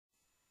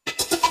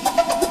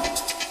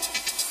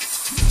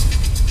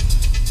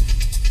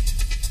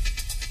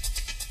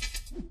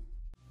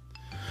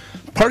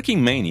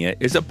Parking Mania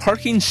is a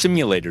parking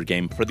simulator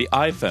game for the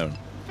iPhone.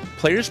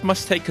 Players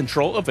must take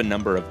control of a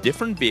number of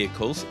different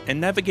vehicles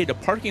and navigate a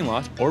parking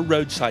lot or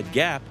roadside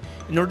gap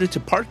in order to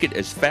park it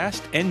as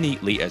fast and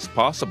neatly as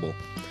possible.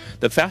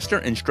 The faster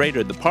and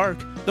straighter the park,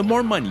 the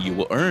more money you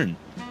will earn.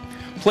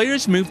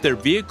 Players move their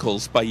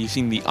vehicles by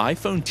using the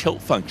iPhone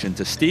tilt function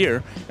to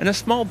steer and a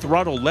small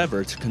throttle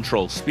lever to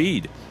control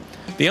speed.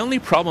 The only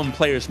problem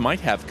players might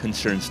have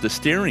concerns the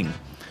steering.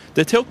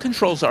 The tilt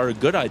controls are a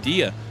good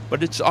idea,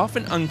 but it's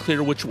often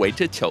unclear which way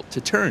to tilt to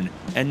turn,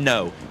 and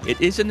no,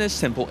 it isn't as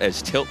simple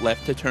as tilt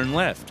left to turn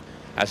left.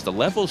 As the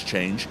levels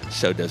change,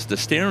 so does the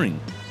steering.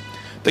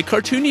 The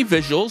cartoony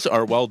visuals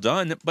are well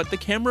done, but the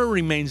camera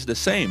remains the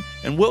same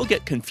and will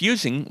get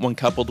confusing when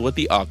coupled with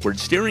the awkward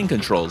steering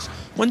controls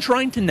when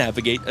trying to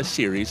navigate a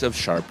series of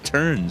sharp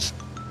turns.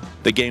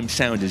 The game's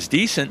sound is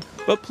decent,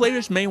 but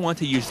players may want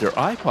to use their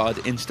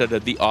iPod instead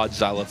of the odd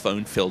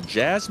xylophone-filled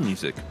jazz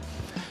music.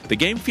 The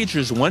game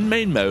features one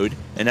main mode,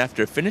 and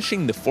after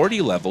finishing the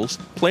 40 levels,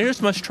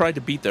 players must try to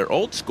beat their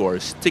old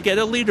scores to get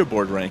a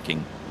leaderboard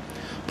ranking.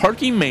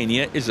 Parking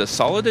Mania is a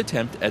solid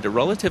attempt at a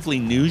relatively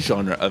new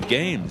genre of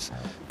games.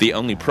 The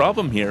only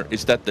problem here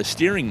is that the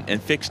steering and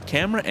fixed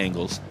camera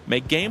angles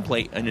make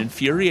gameplay an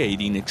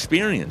infuriating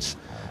experience.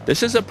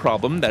 This is a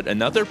problem that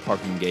another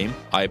parking game,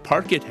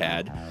 iParkit,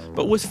 had,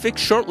 but was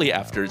fixed shortly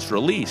after its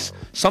release,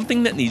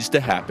 something that needs to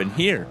happen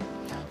here.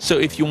 So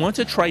if you want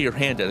to try your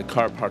hand at a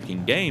car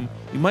parking game,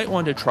 you might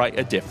want to try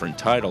a different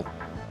title.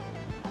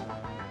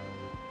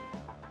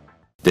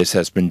 This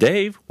has been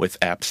Dave with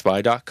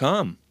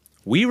AppSpy.com.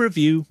 We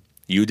review,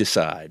 you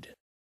decide.